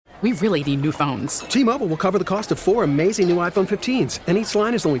We really need new phones. T-Mobile will cover the cost of 4 amazing new iPhone 15s, and each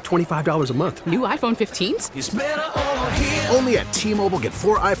line is only $25 a month. New iPhone 15s? It's better over here. Only at T-Mobile, get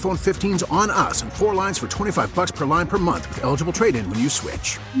 4 iPhone 15s on us and 4 lines for $25 per line per month with eligible trade-in when you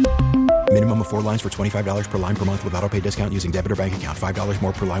switch. Minimum of 4 lines for $25 per line per month with autopay discount using debit or bank account. $5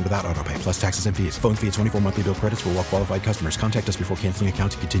 more per line without autopay, plus taxes and fees. Phone fee at 24 monthly bill credits for well-qualified customers. Contact us before canceling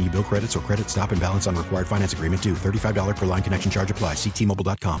account to continue bill credits or credit stop and balance on required finance agreement due. $35 per line connection charge applies. See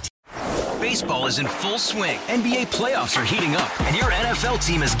T-Mobile.com. Baseball is in full swing. NBA playoffs are heating up, and your NFL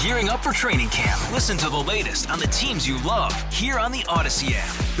team is gearing up for training camp. Listen to the latest on the teams you love here on the Odyssey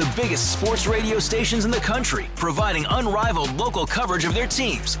app. The biggest sports radio stations in the country, providing unrivaled local coverage of their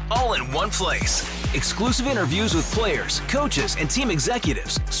teams, all in one place. Exclusive interviews with players, coaches, and team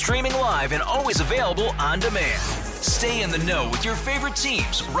executives, streaming live and always available on demand. Stay in the know with your favorite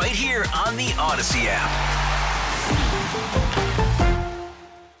teams right here on the Odyssey app.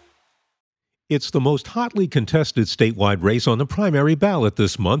 It's the most hotly contested statewide race on the primary ballot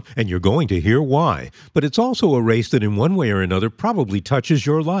this month, and you're going to hear why. But it's also a race that in one way or another probably touches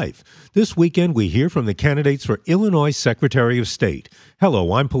your life. This weekend, we hear from the candidates for Illinois Secretary of State.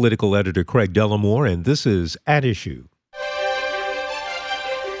 Hello, I'm political editor Craig Dellamore, and this is At Issue.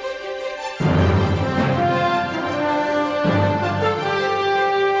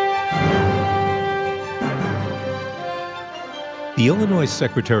 The Illinois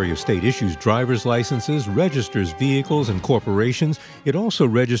Secretary of State issues driver's licenses, registers vehicles and corporations. It also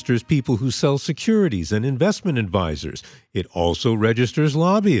registers people who sell securities and investment advisors. It also registers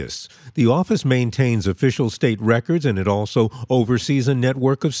lobbyists. The office maintains official state records, and it also oversees a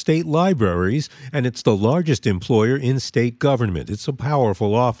network of state libraries, and it's the largest employer in state government. It's a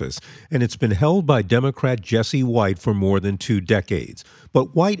powerful office, and it's been held by Democrat Jesse White for more than 2 decades.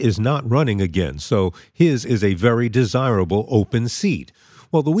 But White is not running again, so his is a very desirable open seat.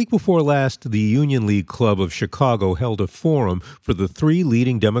 Well, the week before last, the Union League Club of Chicago held a forum for the 3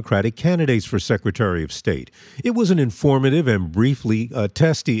 leading Democratic candidates for Secretary of State. It was an informative and briefly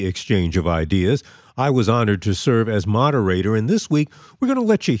testy exchange of ideas. I was honored to serve as moderator, and this week we're going to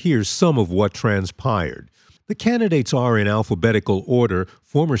let you hear some of what transpired. The candidates are in alphabetical order: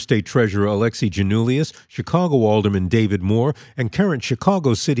 former State Treasurer Alexi Giannoulias, Chicago Alderman David Moore, and current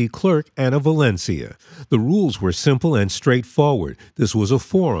Chicago City Clerk Anna Valencia. The rules were simple and straightforward. This was a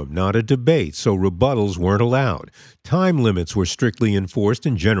forum, not a debate, so rebuttals weren't allowed. Time limits were strictly enforced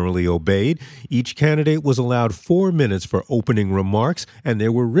and generally obeyed. Each candidate was allowed 4 minutes for opening remarks, and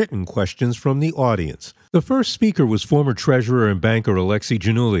there were written questions from the audience. The first speaker was former Treasurer and banker Alexi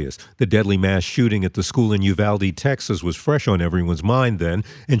Giannoulias. The deadly mass shooting at the school in Uvalde, Texas was fresh on everyone's mind then,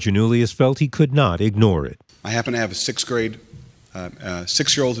 and Giannoulias felt he could not ignore it. I happen to have a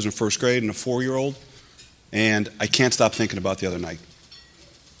 6-year-old who's in first grade and a 4-year-old, and I can't stop thinking about the other night.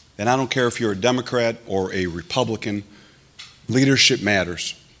 And I don't care if you're a Democrat or a Republican, leadership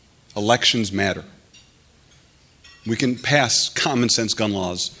matters. Elections matter. We can pass common sense gun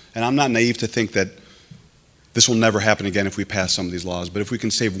laws, and I'm not naive to think that this will never happen again if we pass some of these laws, but if we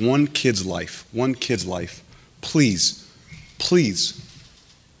can save one kid's life, please,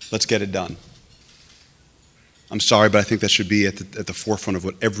 let's get it done. I'm sorry, but I think that should be at the forefront of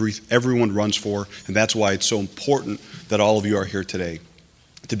what everyone runs for, and that's why it's so important that all of you are here today,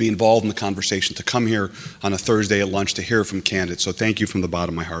 to be involved in the conversation, to come here on a Thursday at lunch to hear from candidates. So thank you from the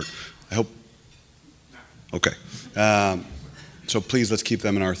bottom of my heart. I hope. Okay. So please, let's keep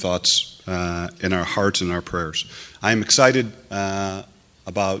them in our thoughts, in our hearts, and our prayers. I am excited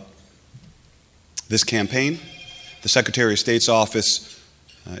about this campaign. The Secretary of State's office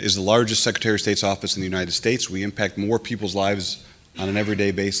is the largest Secretary of State's office in the United States. We impact more people's lives on an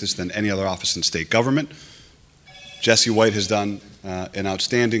everyday basis than any other office in state government. Jesse White has done an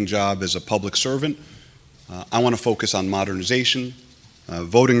outstanding job as a public servant. I want to focus on modernization,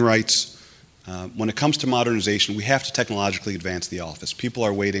 voting rights. When it comes to modernization, we have to technologically advance the office. People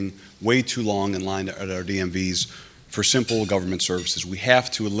are waiting way too long in line at our DMVs for simple government services. We have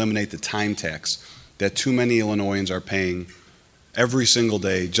to eliminate the time tax that too many Illinoisans are paying every single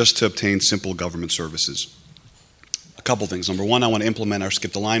day just to obtain simple government services. A couple things. Number one, I want to implement our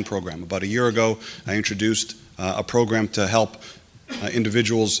Skip the Line program. About a year ago, I introduced a program to help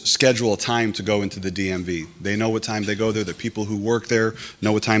individuals schedule a time to go into the DMV. They know what time they go there. The people who work there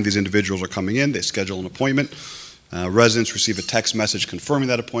know what time these individuals are coming in. They schedule an appointment. Residents receive a text message confirming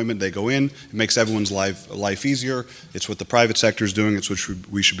that appointment. They go in. It makes everyone's life easier. It's what the private sector is doing. It's what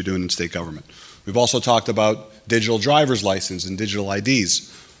we should be doing in state government. We've also talked about digital driver's license and digital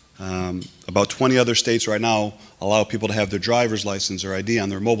IDs. About 20 other states right now allow people to have their driver's license or ID on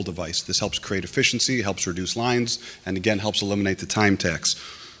their mobile device. This helps create efficiency, helps reduce lines, and again helps eliminate the time tax.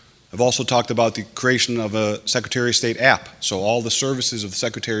 I've also talked about the creation of a Secretary of State app. So all the services of the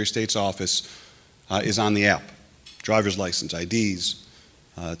Secretary of State's office is on the app. Driver's license, IDs,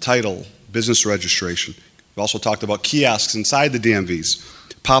 title, business registration. We've also talked about kiosks inside the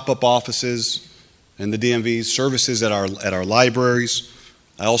DMVs, pop-up offices in the DMVs, services at our libraries.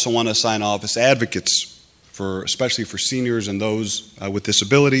 I also want to assign office advocates, especially for seniors and those with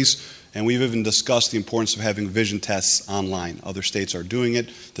disabilities. And we've even discussed the importance of having vision tests online. Other states are doing it.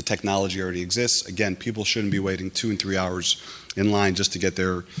 The technology already exists. Again, people shouldn't be waiting 2 and 3 hours in line just to get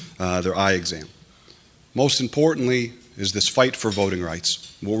their eye exam. Most importantly is this fight for voting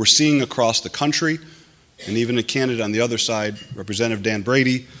rights. What we're seeing across the country, and even a candidate on the other side, Representative Dan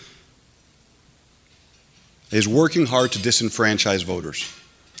Brady, is working hard to disenfranchise voters.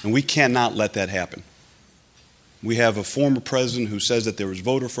 And we cannot let that happen. We have a former president who says that there was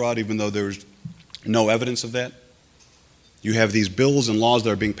voter fraud, even though there's no evidence of that. You have these bills and laws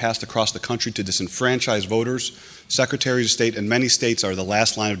that are being passed across the country to disenfranchise voters. Secretaries of State in many states are the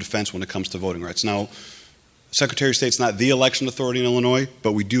last line of defense when it comes to voting rights. Now, Secretary of State's not the election authority in Illinois,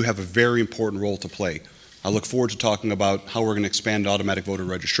 but we do have a very important role to play. I look forward to talking about how we're going to expand automatic voter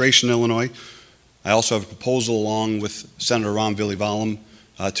registration in Illinois. I also have a proposal along with Senator Ram Vilivalam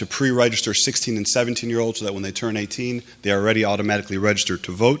to pre-register 16 and 17-year-olds so that when they turn 18, they are already automatically registered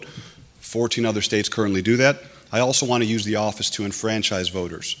to vote. 14 other states currently do that. I also want to use the office to enfranchise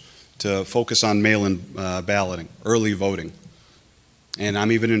voters, to focus on mail-in balloting, early voting. And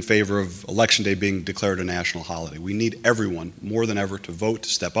I'm even in favor of Election Day being declared a national holiday. We need everyone, more than ever, to vote, to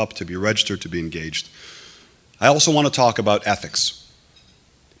step up, to be registered, to be engaged. I also want to talk about ethics.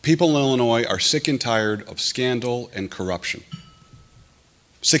 People in Illinois are sick and tired of scandal and corruption.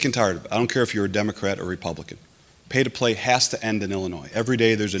 Sick and tired of it. I don't care if you're a Democrat or Republican. Pay to play has to end in Illinois. Every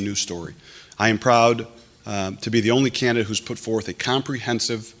day there's a new story. I am proud to be the only candidate who's put forth a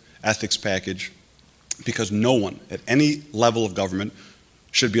comprehensive ethics package, because no one at any level of government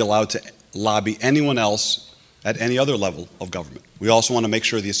should be allowed to lobby anyone else at any other level of government. We also want to make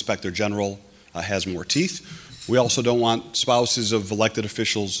sure the Inspector General has more teeth. We also don't want spouses of elected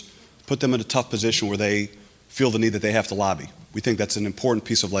officials, put them in a tough position where they feel the need that they have to lobby. We think that's an important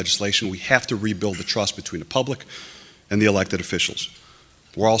piece of legislation. We have to rebuild the trust between the public and the elected officials.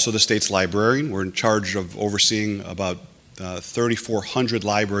 We're also the state's librarian. We're in charge of overseeing about 3,400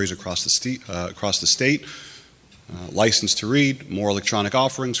 libraries across the state, licensed to read, more electronic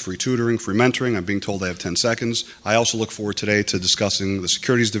offerings, free tutoring, free mentoring. I'm being told I have 10 seconds. I also look forward today to discussing the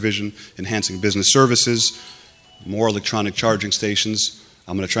Securities Division, enhancing business services, more electronic charging stations.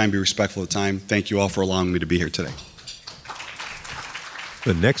 I'm going to try and be respectful of time. Thank you all for allowing me to be here today.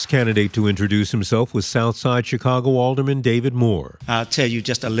 The next candidate to introduce himself was Southside Chicago Alderman David Moore. I'll tell you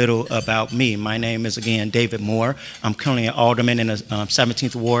just a little about me. My name is, again, David Moore. I'm currently an alderman in the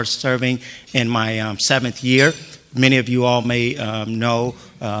 17th Ward, serving in my 7th year. Many of you all may know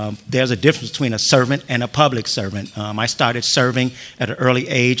there's a difference between a servant and a public servant. I started serving at an early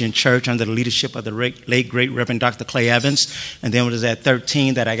age in church under the leadership of the late, great Reverend Dr. Clay Evans. And then it was at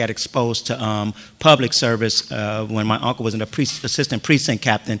 13 that I got exposed to public service when my uncle was an assistant precinct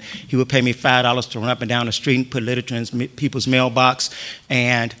captain. He would pay me $5 to run up and down the street and put literature in people's mailbox.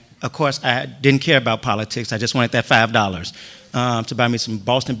 And, of course, I didn't care about politics. I just wanted that $5. To buy me some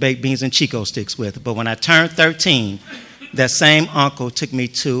Boston baked beans and Chico sticks with. But when I turned 13, that same uncle took me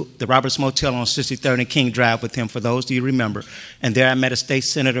to the Roberts Motel on 63rd and King Drive with him, for those do you remember. And there I met a state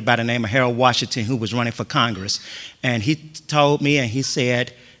senator by the name of Harold Washington, who was running for Congress. And he told me, and he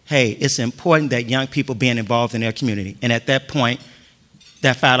said, hey, it's important that young people being involved in their community. And at that point,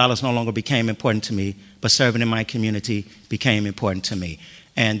 that $5 no longer became important to me, but serving in my community became important to me.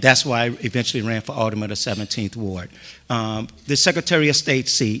 And that's why I eventually ran for alderman of the 17th Ward. The Secretary of State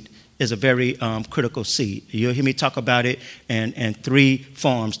seat is a very critical seat. You'll hear me talk about it in 3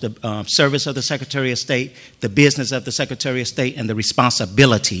 forms: the service of the Secretary of State, the business of the Secretary of State, and the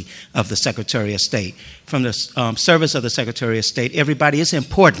responsibility of the Secretary of State. From the service of the Secretary of State, everybody, it's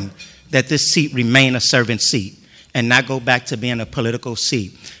important that this seat remain a servant seat and not go back to being a political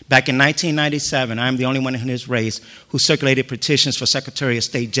seat. Back in 1997, I'm the only one in this race who circulated petitions for Secretary of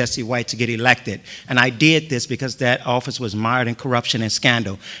State Jesse White to get elected. And I did this because that office was mired in corruption and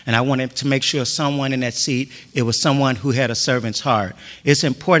scandal. And I wanted to make sure someone in that seat, it was someone who had a servant's heart. It's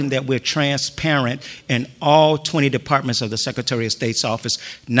important that we're transparent in all 20 departments of the Secretary of State's office,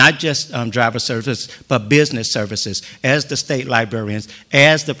 not just driver services, but business services, as the state librarians,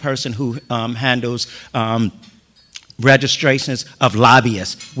 as the person who handles registrations of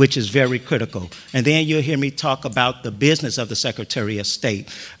lobbyists, which is very critical. And then you'll hear me talk about the business of the Secretary of State.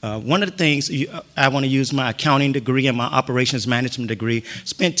 One of the things, I want to use my accounting degree and my operations management degree.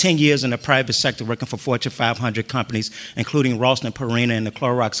 Spent 10 years in the private sector working for Fortune 500 companies, including Ralston Purina and the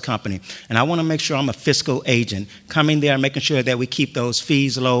Clorox Company. And I want to make sure I'm a fiscal agent, coming there and making sure that we keep those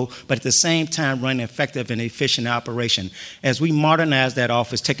fees low, but at the same time run an effective and efficient operation. As we modernize that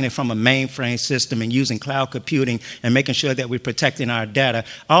office, taking it from a mainframe system and using cloud computing and making sure that we're protecting our data,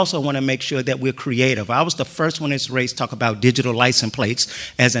 I also want to make sure that we're creative. I was the first one in this race to talk about digital license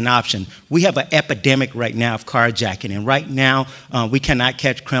plates as an option. We have an epidemic right now of carjacking, and right now we cannot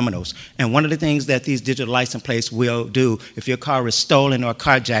catch criminals. And one of the things that these digital license plates will do, if your car is stolen or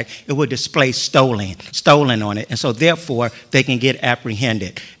carjacked, it will display stolen on it, and so therefore they can get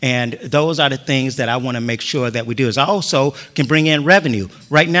apprehended. And those are the things that I want to make sure that we do. Is I also can bring in revenue.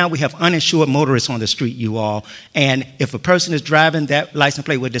 Right now we have uninsured motorists on the street, you all, and if a person is driving, that license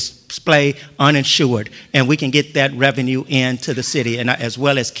plate will display uninsured, and we can get that revenue into the city, and as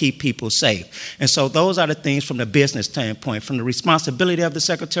well as keep people safe. And so those are the things from the business standpoint. From the responsibility of the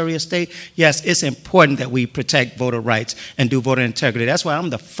Secretary of State, yes, it's important that we protect voter rights and do voter integrity. That's why I'm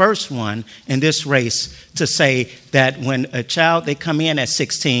the first one in this race to say that when a child, they come in at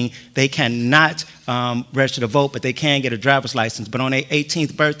 16, they cannot register to vote, but they can get a driver's license. But on their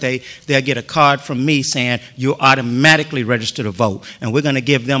 18th birthday, they'll get a card from me saying you're automatically registered to vote. And we're going to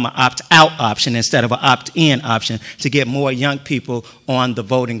give them an opt-out option instead of an opt-in option to get more young people on the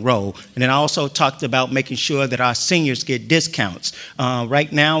voting roll. And then I also talked about making sure that our seniors get discounts.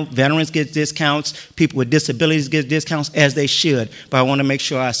 Right now, veterans get discounts, people with disabilities get discounts, as they should. But I want to make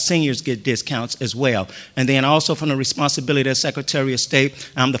sure our seniors get discounts as well. And then also from the responsibility of the Secretary of State,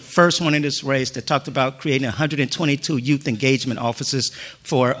 I'm the first one in this race that talked about creating 122 youth engagement offices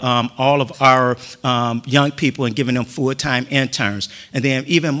for all of our young people and giving them full-time interns. And then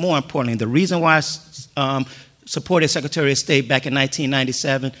even more importantly, the reason why I supported Secretary of State back in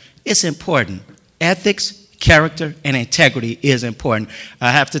 1997, it's important. Ethics, character, and integrity is important.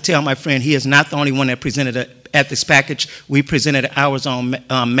 I have to tell my friend he is not the only one that presented an ethics package. We presented ours on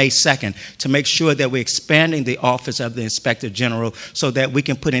May 2nd to make sure that we're expanding the office of the Inspector General so that we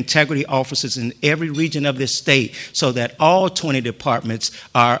can put integrity officers in every region of this state so that all 20 departments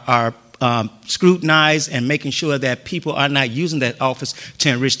are scrutinized and making sure that people are not using that office to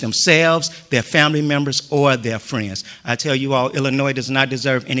enrich themselves, their family members, or their friends. I tell you all, Illinois does not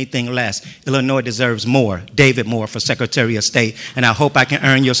deserve anything less. Illinois deserves more. David Moore for Secretary of State, and I hope I can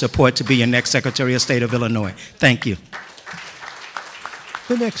earn your support to be your next Secretary of State of Illinois. Thank you.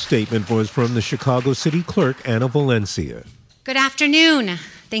 The next statement was from the Chicago City Clerk, Anna Valencia. Good afternoon.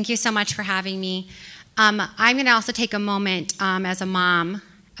 Thank you so much for having me. I'm going to also take a moment as a mom.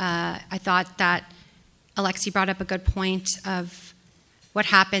 I thought that Alexi brought up a good point of what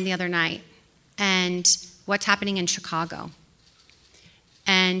happened the other night and what's happening in Chicago.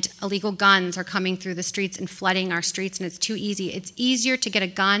 And illegal guns are coming through the streets and flooding our streets, and it's too easy. It's easier to get a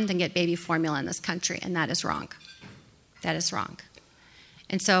gun than get baby formula in this country, and that is wrong. That is wrong.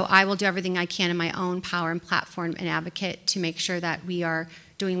 And so I will do everything I can in my own power and platform and advocate to make sure that we are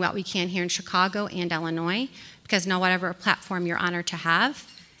doing what we can here in Chicago and Illinois, because no whatever platform you're honored to have,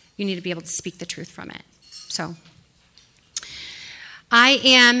 you need to be able to speak the truth from it. So I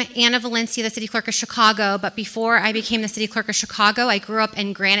am Anna Valencia, the City Clerk of Chicago, but before I became the City Clerk of Chicago, I grew up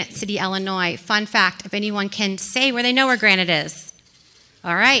in Granite City, Illinois. Fun fact, if anyone can say where they know where Granite is.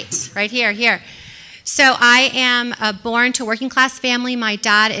 All right, right here. So I am born to a working class family. My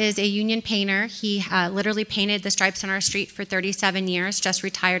dad is a union painter. He literally painted the stripes on our street for 37 years, just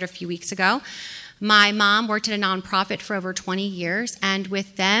retired a few weeks ago. My mom worked at a nonprofit for over 20 years, and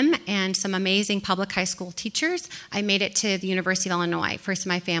with them and some amazing public high school teachers, I made it to the University of Illinois, first in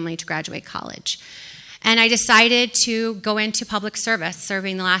my family to graduate college. And I decided to go into public service,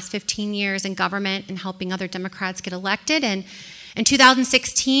 serving the last 15 years in government and helping other Democrats get elected. And in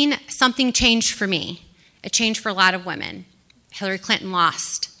 2016, something changed for me. It changed for a lot of women. Hillary Clinton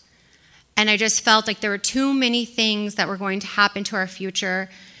lost. And I just felt like there were too many things that were going to happen to our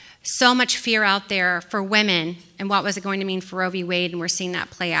future. So much fear out there for women, and what was it going to mean for Roe v. Wade, and we're seeing that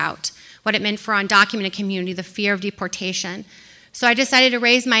play out. What it meant for our undocumented community, the fear of deportation. So I decided to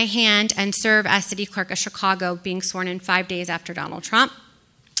raise my hand and serve as City Clerk of Chicago, being sworn in 5 days after Donald Trump,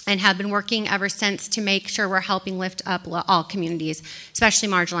 and have been working ever since to make sure we're helping lift up all communities, especially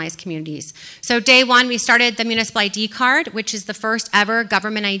marginalized communities. So day one, we started the Municipal ID card, which is the first ever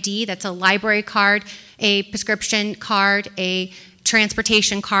government ID. That's a library card, a prescription card, a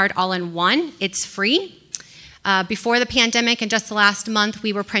transportation card all in one. It's free. Before the pandemic and just the last month,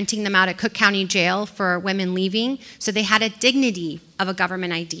 we were printing them out at Cook County Jail for women leaving, so they had a dignity of a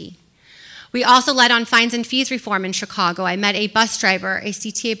government ID. We also led on fines and fees reform in Chicago. I met a bus driver, a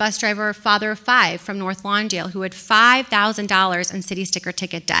CTA bus driver, father of 5 from North Lawndale, who had $5,000 in city sticker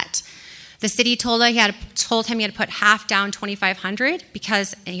ticket debt. The city told him he had to put half down, $2,500,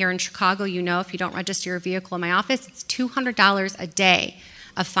 because here in Chicago, you know, if you don't register your vehicle in my office, it's $200 a day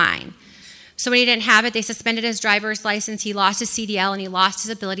of fine. So when he didn't have it, they suspended his driver's license, he lost his CDL, and he lost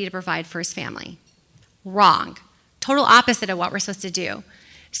his ability to provide for his family. Wrong. Total opposite of what we're supposed to do.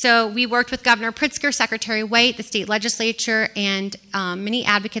 So we worked with Governor Pritzker, Secretary White, the state legislature, and many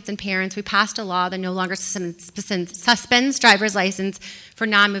advocates and parents. We passed a law that no longer suspends driver's license for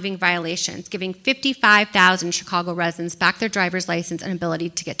non-moving violations, giving 55,000 Chicago residents back their driver's license and ability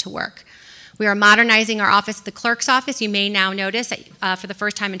to get to work. We are modernizing our office, the clerk's office. You may now notice that for the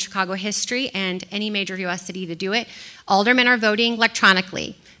first time in Chicago history and any major U.S. city to do it, aldermen are voting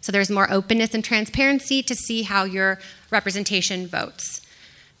electronically. So there's more openness and transparency to see how your representation votes.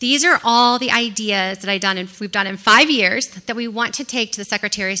 These are all the ideas that we've done in 5 years that we want to take to the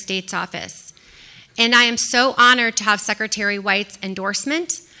Secretary of State's office. And I am so honored to have Secretary White's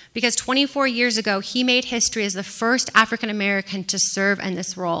endorsement, because 24 years ago, he made history as the first African American to serve in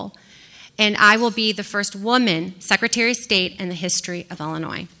this role. And I will be the first woman Secretary of State in the history of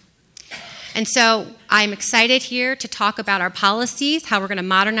Illinois. And so I'm excited here to talk about our policies, how we're going to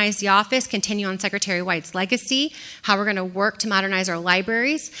modernize the office, continue on Secretary White's legacy, how we're going to work to modernize our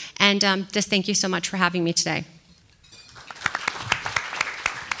libraries, and just thank you so much for having me today.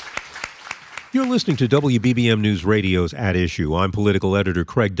 You're listening to WBBM News Radio's At Issue. I'm political editor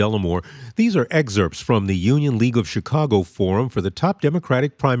Craig Dellamore. These are excerpts from the Union League of Chicago Forum for the top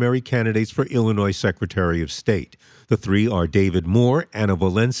Democratic primary candidates for Illinois Secretary of State. The three are David Moore, Anna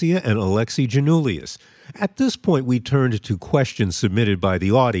Valencia, and Alexi Giannoulias. At this point, we turned to questions submitted by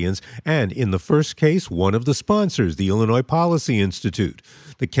the audience, and in the first case, one of the sponsors, the Illinois Policy Institute.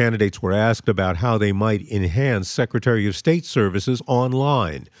 The candidates were asked about how they might enhance Secretary of State services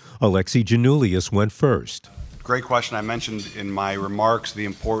online. Alexi Giannoulias went first. Great question. I mentioned in my remarks the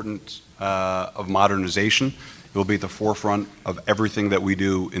importance of modernization. It will be at the forefront of everything that we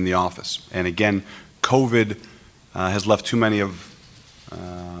do in the office. And again, COVID has left too many of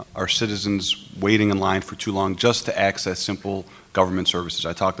our citizens waiting in line for too long just to access simple government services.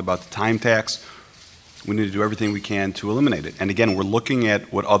 I talked about the time tax. We need to do everything we can to eliminate it. And again, we're looking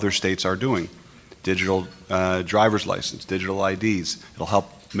at what other states are doing. Digital driver's license, digital IDs. It'll help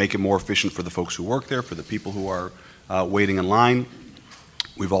make it more efficient for the folks who work there, for the people who are waiting in line.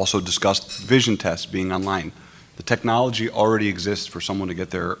 We've also discussed vision tests being online. The technology already exists for someone to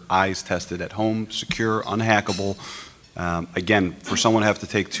get their eyes tested at home, secure, unhackable. Again, for someone to have to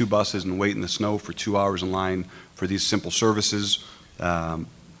take 2 buses and wait in the snow for 2 hours in line for these simple services,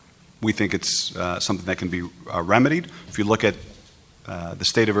 we think it's something that can be remedied. If you look at the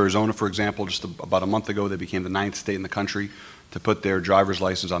state of Arizona, for example, just about a month ago, they became the 9th state in the country to put their driver's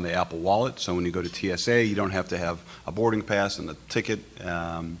license on the Apple Wallet. So when you go to TSA, you don't have to have a boarding pass and a ticket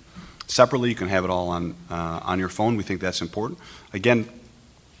separately. You can have it all on your phone. We think that's important. Again,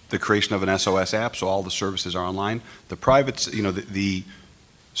 the creation of an SOS app, so all the services are online. The private, the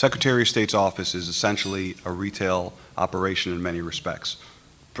Secretary of State's office is essentially a retail operation in many respects.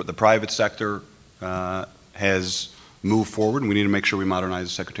 The private sector has moved forward, and we need to make sure we modernize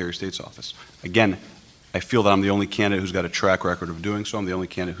the Secretary of State's office. Again, I feel that I'm the only candidate who's got a track record of doing so. I'm the only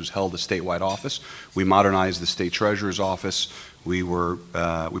candidate who's held a statewide office. We modernized the state treasurer's office. We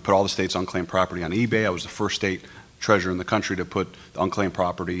put all the state's unclaimed property on eBay. I was the first state treasurer in the country to put the unclaimed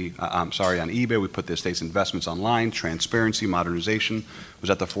property, on eBay. We put the state's investments online. Transparency, modernization was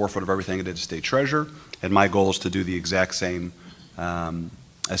at the forefront of everything I did as state treasurer. And my goal is to do the exact same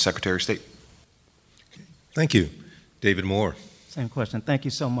as Secretary of State. Thank you. David Moore. Same question. Thank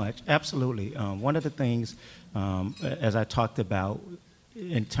you so much. Absolutely. One of the things, as I talked about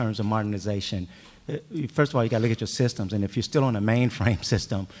in terms of modernization, first of all, you got to look at your systems. And if you're still on a mainframe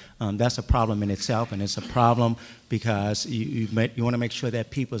system, that's a problem in itself. And it's a problem because you want to make sure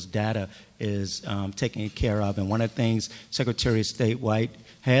that people's data is taken care of. And one of the things Secretary of State White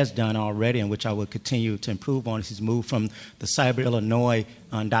has done already, and which I will continue to improve on, is he's moved from the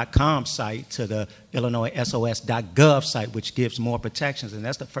cyberillinois.com site to the illinoisos.gov site, which gives more protections. And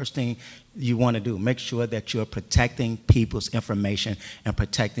that's the first thing you want to do. Make sure that you're protecting people's information and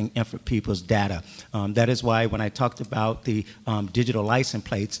protecting people's data. That is why when I talked about the digital license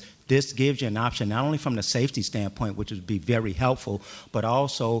plates, this gives you an option not only from the safety standpoint, which would be very helpful, but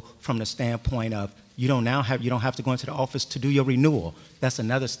also from the standpoint of You don't have to go into the office to do your renewal. That's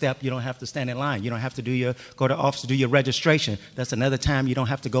another step. You don't have to stand in line. You don't have to go to the office to do your registration. That's another time you don't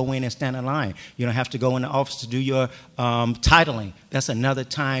have to go in and stand in line. You don't have to go in the office to do your titling. That's another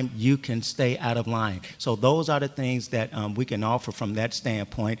time you can stay out of line. So those are the things that we can offer from that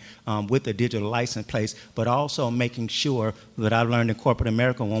standpoint with the digital license plates, but also making sure that I learned in corporate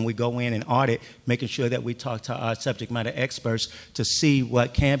America when we go in and audit, making sure that we talk to our subject matter experts to see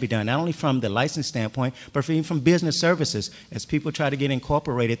what can be done, not only from the license standpoint, but even from business services. As people try to get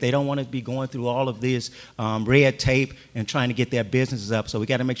incorporated, they don't want to be going through all of this red tape and trying to get their businesses up. So we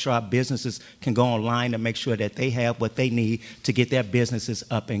got to make sure our businesses can go online to make sure that they have what they need to get their businesses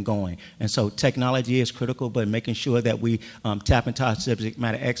up and going. And so technology is critical, but making sure that we tap into our subject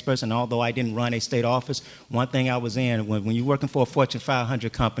matter experts. And although I didn't run a state office, one thing I was in, when you're working for a Fortune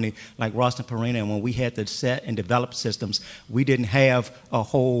 500 company like Ralston Purina, and when we had to set and develop systems, we didn't have a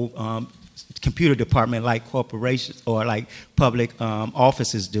whole computer department like corporations or like public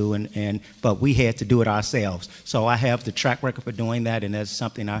offices do, but we had to do it ourselves. So I have the track record for doing that, and that's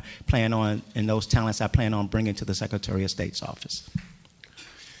something I plan on, and those talents I plan on bringing to the Secretary of State's office.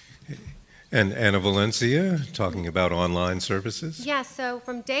 And Ana Valencia, talking about online services? Yeah, so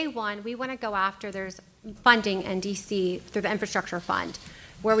from day one, we want to go after, there's funding in DC through the infrastructure fund,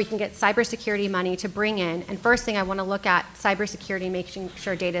 where we can get cybersecurity money to bring in. And first thing, I want to look at cybersecurity, making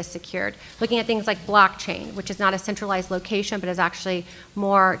sure data is secured. Looking at things like blockchain, which is not a centralized location, but is actually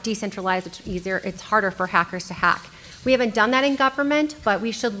more decentralized. It's easier, it's harder for hackers to hack. We haven't done that in government, but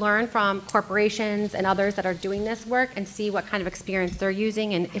we should learn from corporations and others that are doing this work and see what kind of experience they're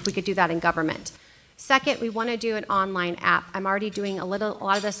using and if we could do that in government. Second, we want to do an online app. I'm already doing a lot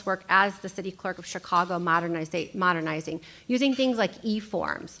of this work as the City Clerk of Chicago, modernizing, using things like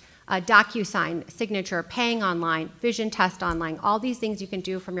e-forms, DocuSign, signature, paying online, vision test online, all these things you can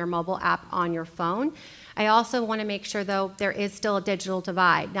do from your mobile app on your phone. I also want to make sure, though, there is still a digital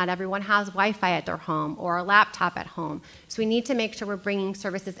divide. Not everyone has Wi-Fi at their home or a laptop at home. So we need to make sure we're bringing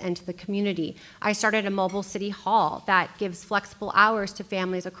services into the community. I started a mobile city hall that gives flexible hours to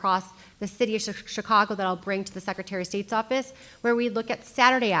families across the city of Chicago that I'll bring to the Secretary of State's office, where we look at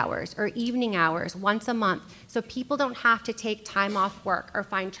Saturday hours or evening hours once a month, so people don't have to take time off work or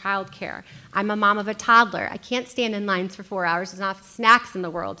find childcare. I'm a mom of a toddler. I can't stand in lines for 4 hours. There's not enough snacks in the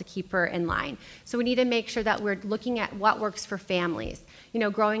world to keep her in line. So we need to make sure that we're looking at what works for families. You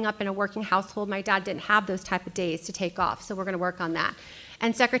know, growing up in a working household, my dad didn't have those type of days to take off, so we're going to work on that.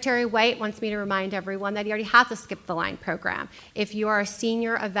 And Secretary White wants me to remind everyone that he already has a Skip the Line program. If you are a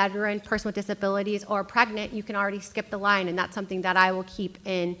senior, a veteran, person with disabilities, or pregnant, you can already skip the line, and that's something that I will keep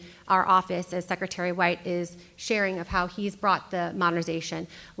in our office as Secretary White is sharing of how he's brought the modernization.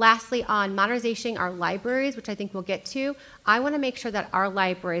 Lastly, on modernizing our libraries, which I think we'll get to, I want to make sure that our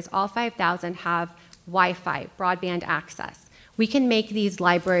libraries, all 5,000, have Wi-Fi, broadband access. We can make these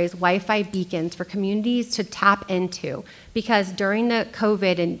libraries Wi-Fi beacons for communities to tap into, because during the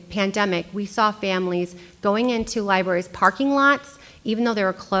COVID and pandemic, we saw families going into libraries' parking lots, even though they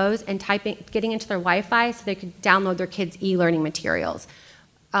were closed, and getting into their Wi-Fi so they could download their kids' e-learning materials.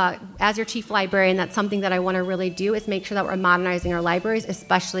 As your chief librarian, that's something that I want to really do, is make sure that we're modernizing our libraries,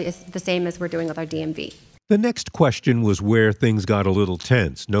 especially the same as we're doing with our DMV. The next question was where things got a little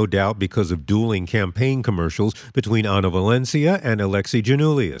tense, no doubt because of dueling campaign commercials between Ana Valencia and Alexi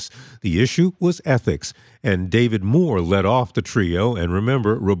Giannoulias. The issue was ethics, and David Moore led off the trio, and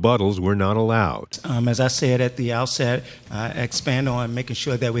remember, rebuttals were not allowed. As I said at the outset, expand on making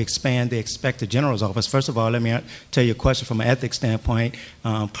sure that we expand the Inspector General's office. First of all, let me tell you a question from an ethics standpoint.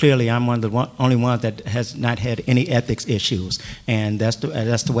 Clearly, I'm one of the only ones that has not had any ethics issues, and that's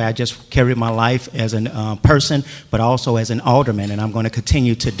the way I just carried my life as a person, but also as an alderman, and I'm going to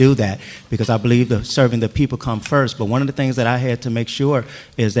continue to do that because I believe that serving the people come first. But one of the things that I had to make sure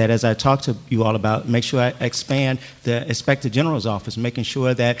is that, as I talked to you all about, make sure I expand the Inspector General's office, making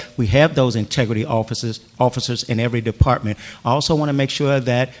sure that we have those integrity officers in every department. I also want to make sure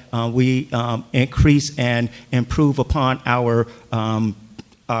that we increase and improve upon our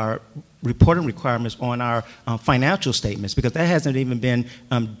reporting requirements on our financial statements, because that hasn't even been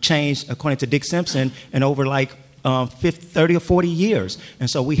changed, according to Dick Simpson, in over like 30 or 40 years. And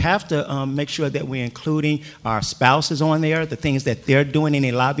so we have to make sure that we're including our spouses on there, the things that they're doing,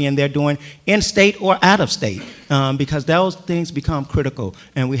 any lobbying they're doing in state or out of state, because those things become critical.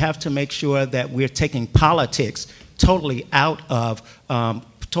 And we have to make sure that we're taking politics totally out of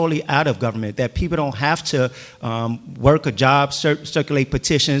totally out of government, that people don't have to work a job, circulate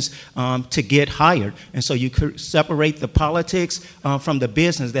petitions to get hired. And so you could separate the politics from the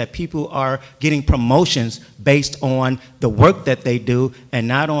business, that people are getting promotions based on the work that they do and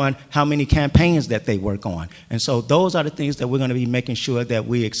not on how many campaigns that they work on. And so those are the things that we're going to be making sure that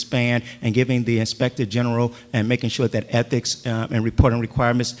we expand, and giving the Inspector General and making sure that ethics and reporting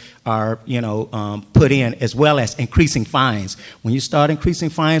requirements are, put in, as well as increasing fines. When you start increasing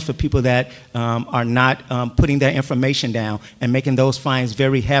fines for people that are not putting their information down and making those fines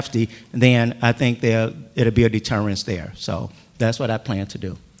very hefty, then I think it'll be a deterrence there. So that's what I plan to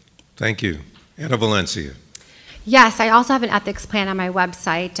do. Thank you. Ana Valencia. Yes, I also have an ethics plan on my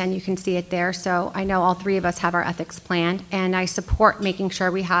website, and you can see it there. So I know all three of us have our ethics plan, and I support making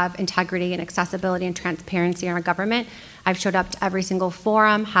sure we have integrity and accessibility and transparency in our government. I've showed up to every single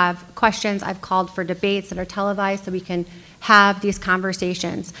forum, have questions. I've called for debates that are televised so we can have these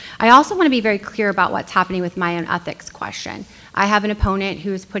conversations. I also want to be very clear about what's happening with my own ethics question. I have an opponent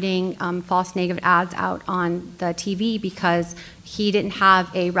who's putting false negative ads out on the TV because he didn't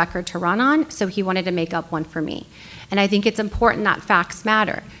have a record to run on, so he wanted to make up one for me. And I think it's important that facts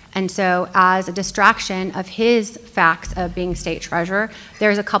matter. And so as a distraction of his facts of being state treasurer,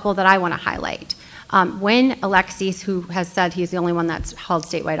 there's a couple that I want to highlight. When Alexis, who has said he's the only one that's held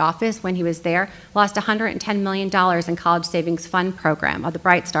statewide office, when he was there, lost $110 million in college savings fund program, or the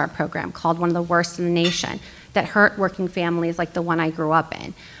Bright Start program, called one of the worst in the nation, that hurt working families like the one I grew up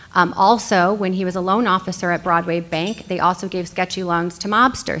in. Also, when he was a loan officer at Broadway Bank, they also gave sketchy loans to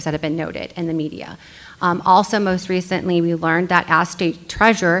mobsters that have been noted in the media. Also, most recently, we learned that as state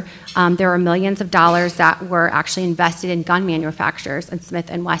treasurer, there were millions of dollars that were actually invested in gun manufacturers and Smith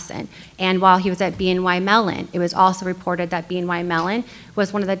 & Wesson. And while he was at BNY Mellon, it was also reported that BNY Mellon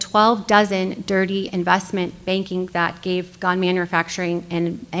was one of the 12 dozen dirty investment banking that gave gun manufacturing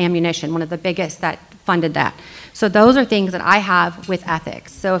and ammunition, one of the biggest that funded that. So those are things that I have with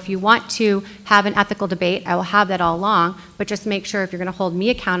ethics. So if you want to have an ethical debate, I will have that all along, but just make sure if you're going to hold me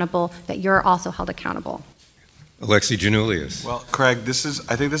accountable, that you're also held accountable. Alexi Giannoulias. Well, Craig,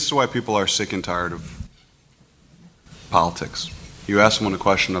 I think this is why people are sick and tired of politics. You ask someone a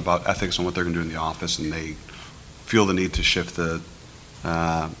question about ethics and what they're going to do in the office, and they feel the need to shift the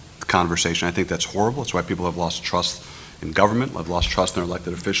conversation. I think that's horrible. It's why people have lost trust in government, have lost trust in their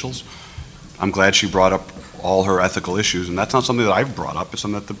elected officials. I'm glad she brought up all her ethical issues, and that's not something that I've brought up. It's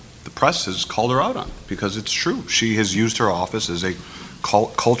something that the press has called her out on, because it's true. She has used her office as a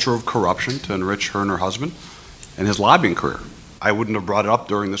culture of corruption to enrich her and her husband and his lobbying career. I wouldn't have brought it up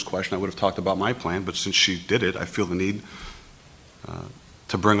during this question. I would have talked about my plan, but since she did it, I feel the need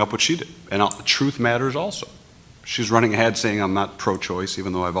to bring up what she did. And truth matters also. She's running ahead saying I'm not pro-choice,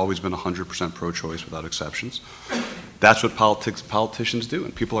 even though I've always been 100% pro-choice without exceptions. That's what politicians do,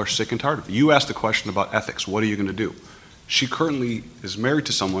 and people are sick and tired of it. You asked a question about ethics. What are you going to do? She currently is married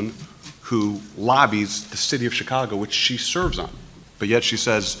to someone who lobbies the city of Chicago, which she serves on. But yet she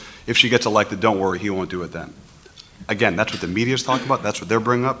says, if she gets elected, don't worry, he won't do it then. Again, that's what the media is talking about. That's what they're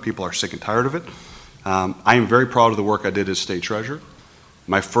bringing up. People are sick and tired of it. I am very proud of the work I did as state treasurer.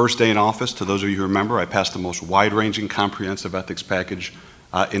 My first day in office, to those of you who remember, I passed the most wide-ranging, comprehensive ethics package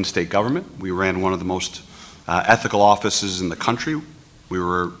in state government. We ran one of the most ethical offices in the country. We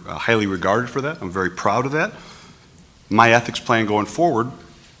were highly regarded for that. I'm very proud of that. My ethics plan going forward,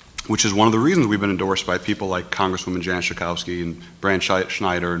 which is one of the reasons we've been endorsed by people like Congresswoman Jan Schakowsky and Brand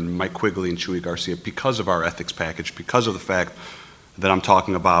Schneider and Mike Quigley and Chuy Garcia, because of our ethics package, because of the fact that I'm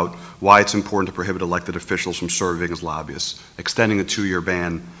talking about why it's important to prohibit elected officials from serving as lobbyists, extending a 2-year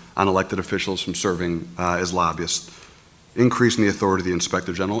ban on elected officials from serving as lobbyists, increasing the authority of the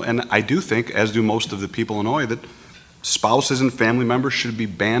Inspector General. And I do think, as do most of the people in Illinois, that spouses and family members should be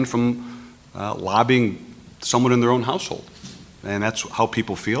banned from lobbying someone in their own household. And that's how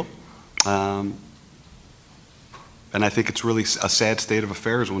people feel. And I think it's really a sad state of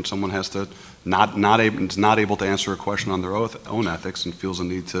affairs when someone has to not able to answer a question on their own ethics and feels a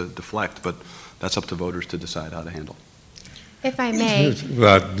need to deflect. But that's up to voters to decide how to handle. If I may.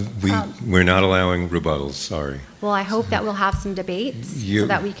 We're not allowing rebuttals, sorry. Well, I hope that we'll have some debates so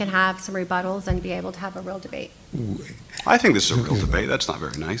that we can have some rebuttals and be able to have a real debate. I think this is a real debate. That's not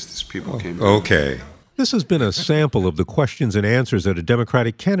very nice. These people came. Okay. This has been a sample of the questions and answers at a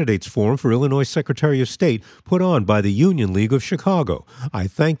Democratic Candidates Forum for Illinois Secretary of State put on by the Union League of Chicago. I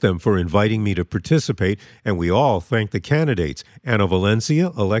thank them for inviting me to participate, and we all thank the candidates, Ana Valencia,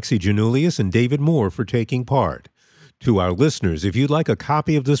 Alexi Giannoulias, and David Moore, for taking part. To our listeners, if you'd like a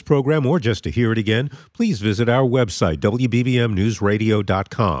copy of this program or just to hear it again, please visit our website,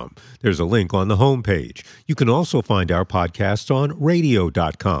 WBBMNewsRadio.com. There's a link on the homepage. You can also find our podcasts on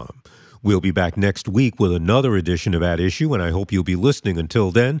radio.com. We'll be back next week with another edition of At Issue, and I hope you'll be listening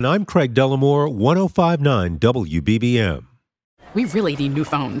until then. I'm Craig Dellamore, 105.9 WBBM. We really need new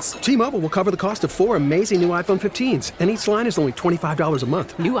phones. T-Mobile will cover the cost of 4 amazing new iPhone 15s, and each line is only $25 a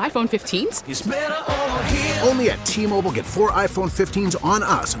month. New iPhone 15s? It's better over here. Only at T-Mobile, get 4 iPhone 15s on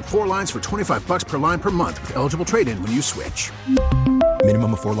us and 4 lines for $25 per line per month with eligible trade-in when you switch.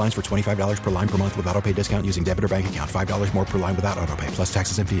 Minimum of 4 lines for $25 per line per month with autopay discount using debit or bank account. $5 more per line without autopay, plus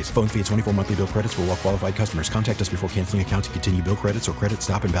taxes and fees. Phone fee at 24 monthly bill credits for well-qualified customers. Contact us before canceling account to continue bill credits or credit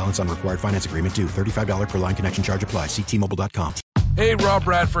stop and balance on required finance agreement due. $35 per line connection charge applies. See T-Mobile.com. Hey, Rob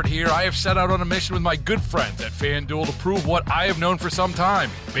Bradford here. I have set out on a mission with my good friends at FanDuel to prove what I have known for some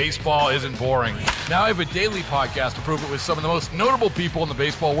time. Baseball isn't boring. Now I have a daily podcast to prove it with some of the most notable people in the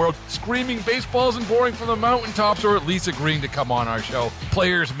baseball world, screaming baseball isn't boring from the mountaintops, or at least agreeing to come on our show.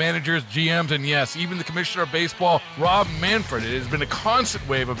 Players, managers, GMs, and yes, even the commissioner of baseball, Rob Manfred. It has been a constant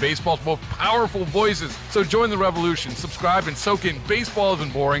wave of baseball's most powerful voices. So join the revolution. Subscribe and soak in Baseball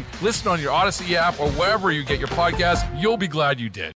Isn't Boring. Listen on your Odyssey app or wherever you get your podcasts. You'll be glad you did.